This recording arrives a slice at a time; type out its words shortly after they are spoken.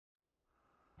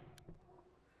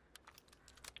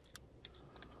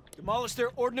Demolish their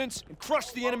ordnance and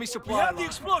crush the enemy supply line. We have the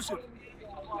explosive!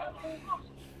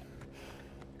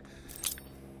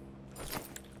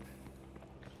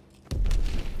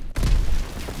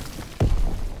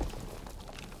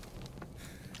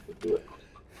 Do it.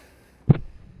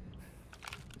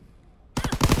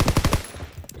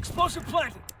 Explosive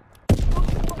planted!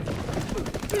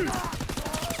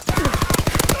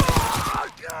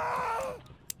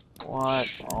 What?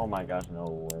 Oh my gosh,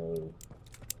 no way.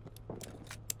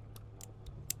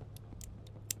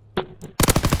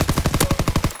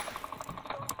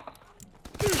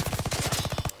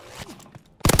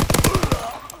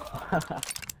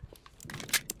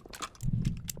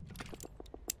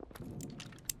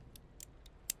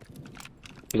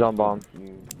 He's on bomb.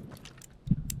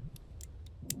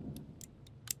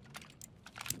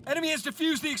 Enemy has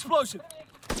defused the explosive!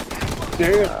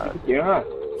 Dude, yeah.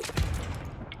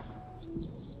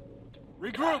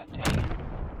 Regroup!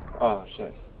 Oh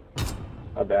shit.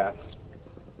 My bad.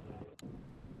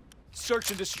 Search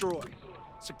and destroy.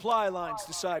 Supply lines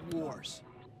decide wars.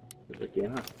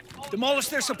 Yeah. Demolish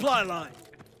their supply line.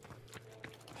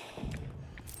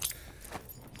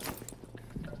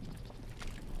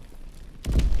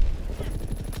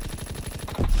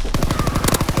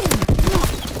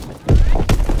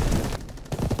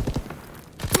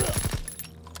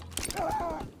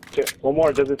 Shit, one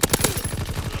more, does it?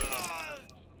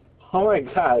 Oh my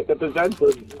god, got the dead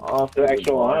person off the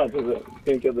actual one. Huh? Does it?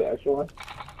 Can you kill the actual one?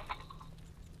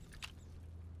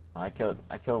 I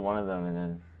killed one of them and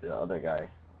then the other guy.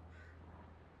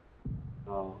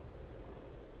 Oh.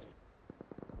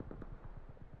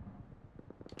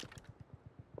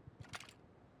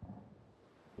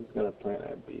 He's gonna plant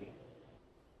at B.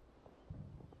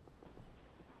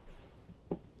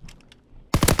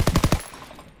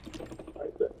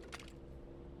 Right there.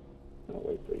 I'll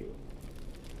wait for you.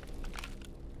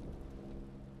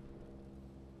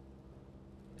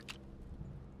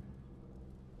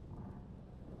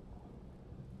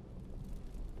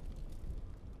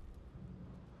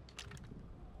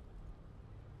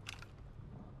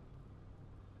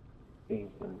 He's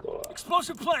gonna go up.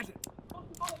 Explosive planted!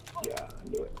 Yeah, I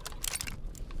knew it.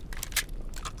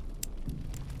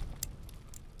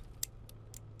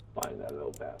 Find that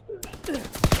little bastard.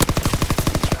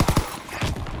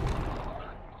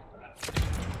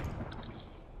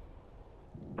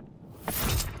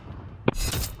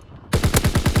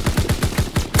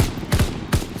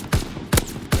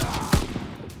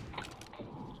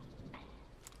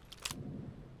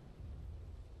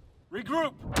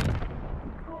 Regroup!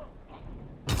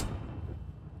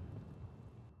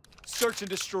 Search and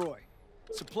destroy.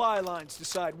 Supply lines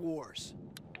decide wars.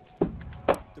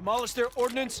 Demolish their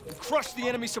ordnance and crush the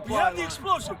enemy We supply have the line.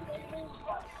 explosive!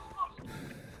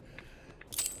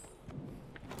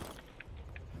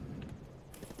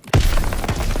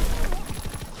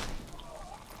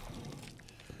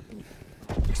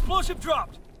 Explosive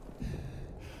dropped!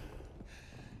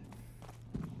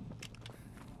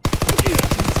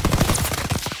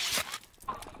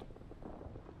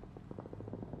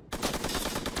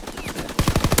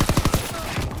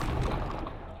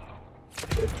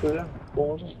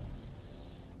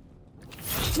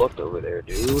 Just looked over there,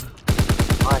 dude.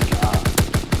 My god.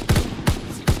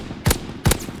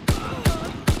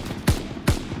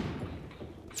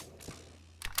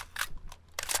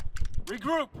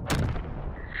 Regroup!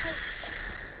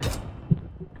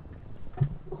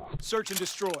 Search and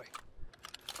destroy.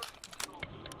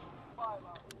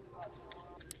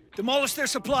 Demolish their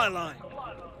supply line.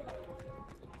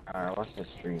 Alright, watch the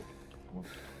street.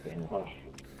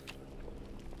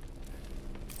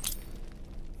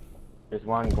 There's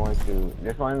one going to.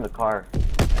 There's one in the car. I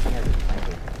think I just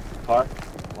find it. Car?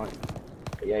 One.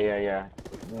 Yeah.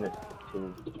 In the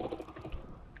two.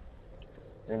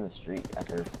 They're in the street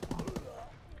after.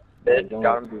 Dead,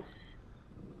 got him.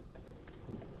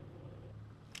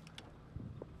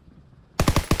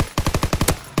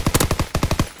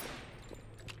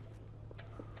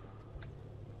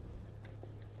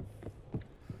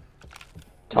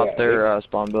 Top Yeah, their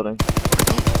spawn building.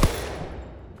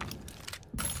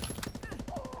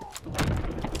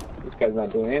 This guy's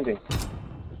not doing anything.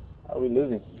 How are we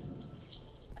losing?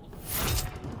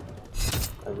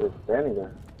 I'm just standing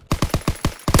there.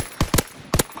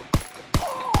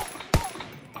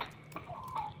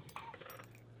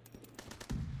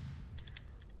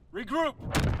 Regroup!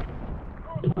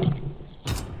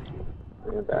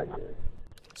 Bring it back here.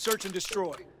 Search and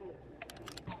destroy.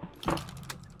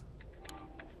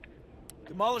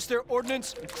 Demolish their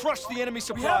ordnance and crush the enemy We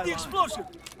supply have the line. explosive!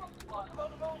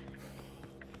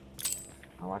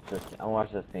 I'll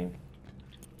watch this team.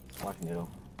 I'm watching you.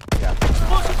 Yeah.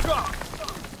 Explosive drop!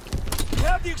 We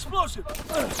have the explosive.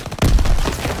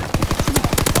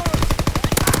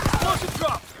 Explosive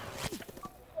dropped.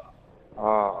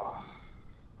 Oh.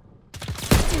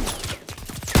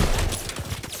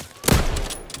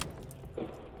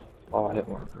 Oh, hit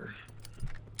markers.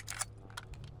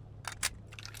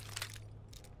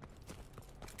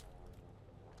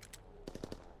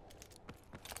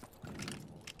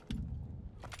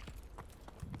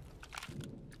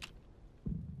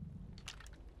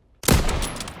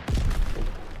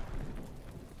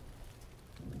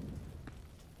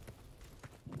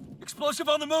 Explosive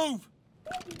on the move.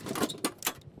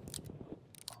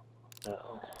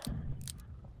 No.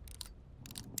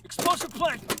 Explosive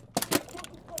planted.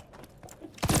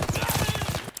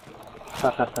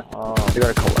 Oh, you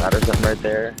got a collide or something right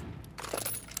there.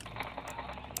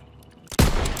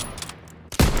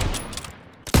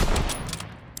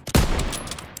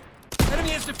 Enemy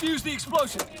has defused the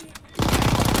explosion.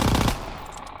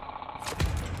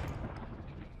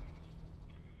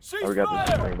 Oh, we got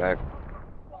this thing back.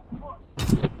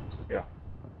 Yeah.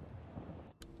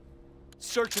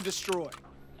 Search and destroy.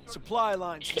 Supply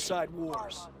lines decide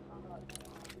wars.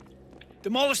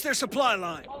 Demolish their supply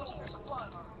line.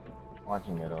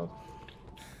 Watching it up.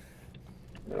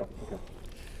 Middle, okay.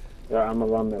 Yeah, I'm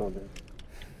gonna run middle then.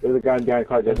 There's a guy behind the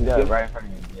car, Justin. Yeah, right in front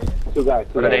of you. Yeah. Two guys.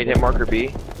 Put an 8 hit marker B.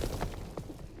 Two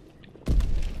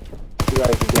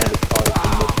guys behind the car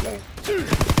in this lane.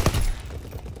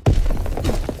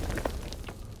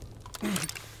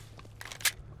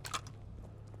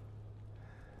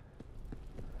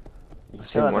 I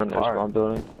see one in their spawn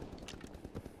building.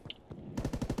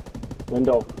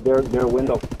 Window. Their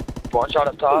window. One shot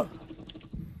up top.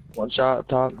 One shot up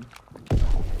top.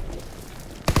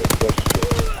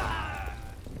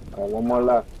 Alright, one more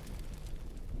left.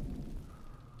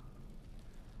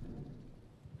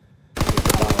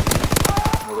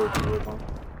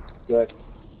 Good.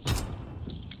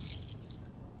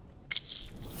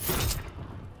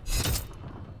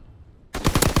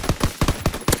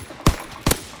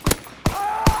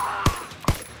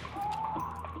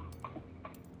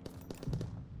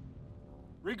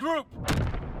 Regroup.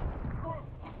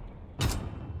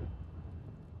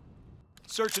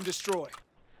 Search and destroy.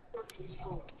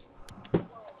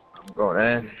 Going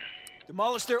in.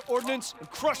 Demolish their ordnance and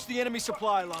crush the enemy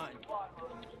supply line.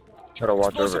 Try to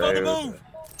watch Explosive over on the A. move.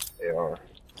 They are.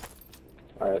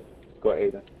 Alright, go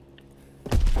Aiden.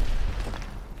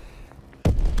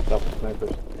 Stop the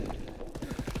snipers.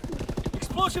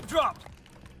 Explosive dropped.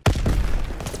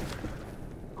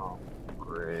 Oh,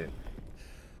 great.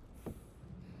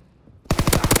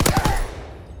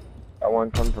 That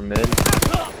one come from mid.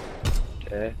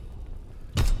 Okay.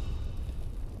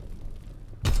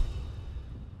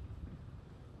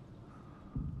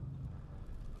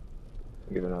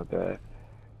 Giving out that.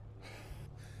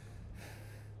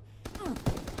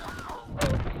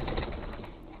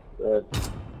 Good.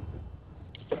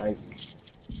 Nice.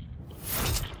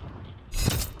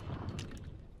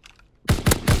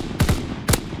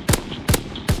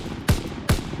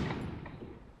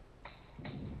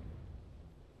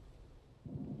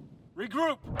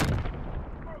 Regroup.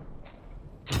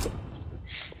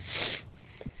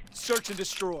 Search and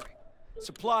destroy.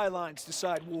 Supply lines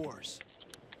decide wars.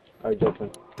 Alright, Justin.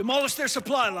 Demolish their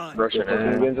supply line. Rushing Justin,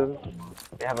 in. again, Justin?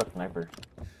 They have a sniper.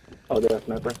 Oh, they're a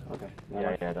sniper? Okay.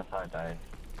 Yeah, yeah, that's how I died.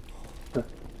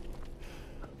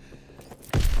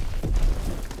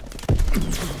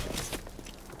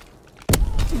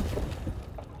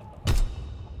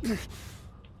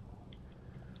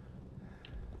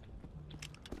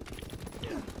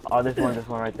 Oh, this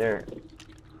one right there.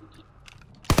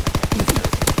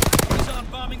 Horizon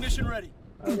bombing mission ready.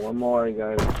 Alright, one more, you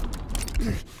guys.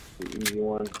 The easy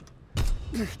one.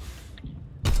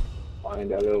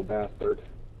 Find that little bastard.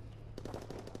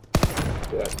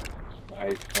 Good.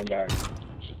 Nice, come back.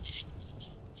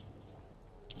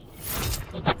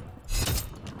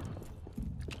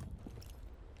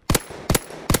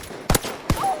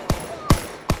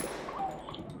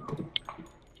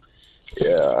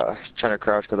 Yeah, trying to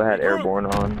crouch because I had airborne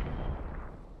on.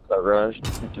 So I rushed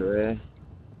into A.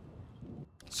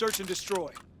 Search and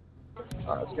destroy.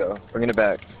 Alright, let's go. Bringing it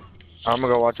back. I'm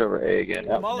gonna go watch over A again.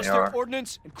 Yep. Demolish They their are.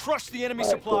 ordnance and crush the enemy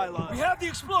Alright, supply cool. We line. have the Try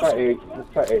explosive. 8. Let's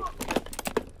try 8.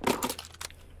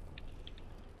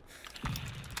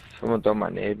 Someone throw my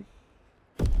nade.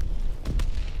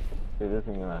 Dude, this is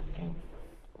the last game.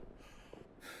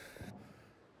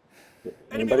 Enemy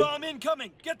Anybody? bomb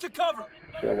incoming. Get to cover.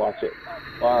 Should I watch it?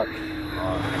 Fuck.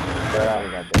 They're out,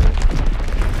 we got there.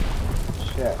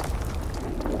 Shit.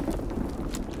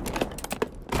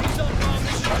 Horizon bomb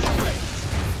mission ready.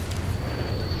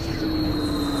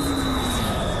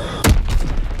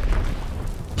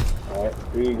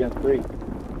 3 against 3.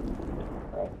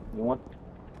 Alright, you won?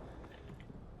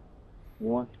 You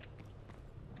won?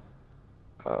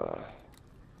 I'm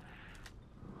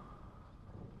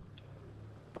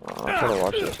trying to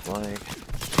watch this flank.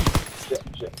 Shit.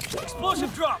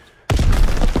 Explosive dropped.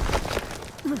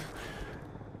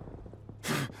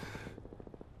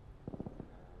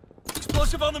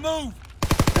 Explosive on the move.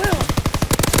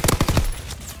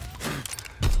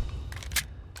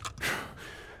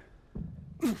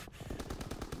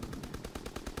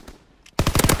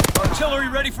 Artillery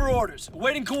ready for orders.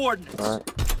 Awaiting coordinates. Alright.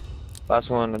 Last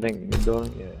one, I think,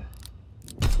 mid-building,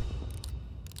 yeah.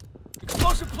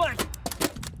 Explosive planted.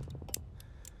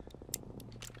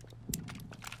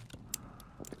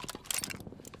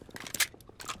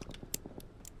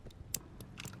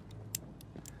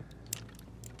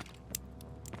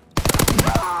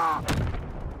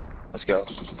 Let's go.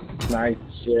 Nice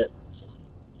shit.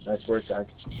 Nice work, Jack.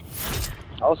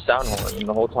 I was sound horning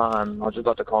the whole time. I was just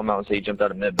about to call him out and say he jumped out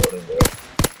of mid-building, bro.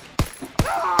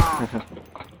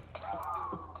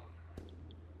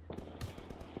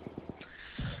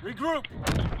 Regroup.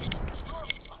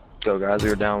 Go, guys. We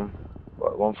were down,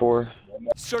 what, 1-4?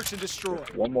 Search and destroy.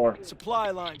 One more. Supply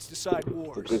lines decide It's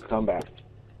wars. a good comeback.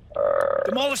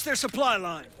 Demolish their supply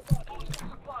line.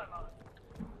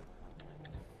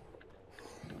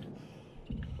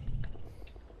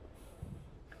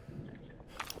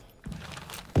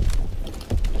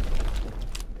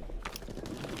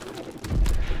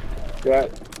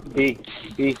 Got B.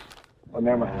 Oh,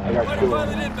 never mind. I got Fighter 2.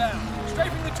 pilot inbound.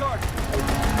 Strafing the target.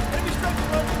 Enemy striker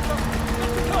on the cover. Get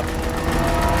the cover.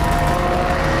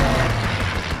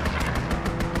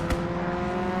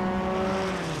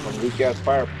 Some weak ass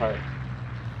firefighter.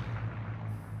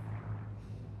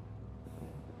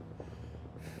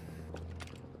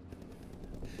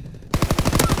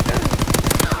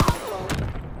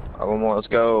 Alright, one more. Let's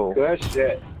go. Good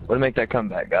shit. Way to make that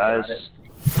comeback, guys.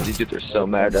 These dudes are so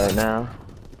mad right now.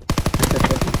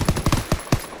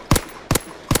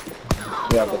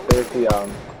 Yeah, but seriously,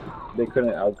 they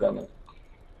couldn't outgun us.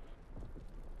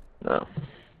 No.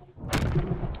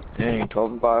 Dang,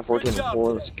 12-5, 14-4. job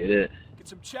Let's get it. Get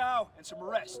some chow and some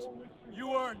rest.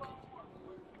 You earned it.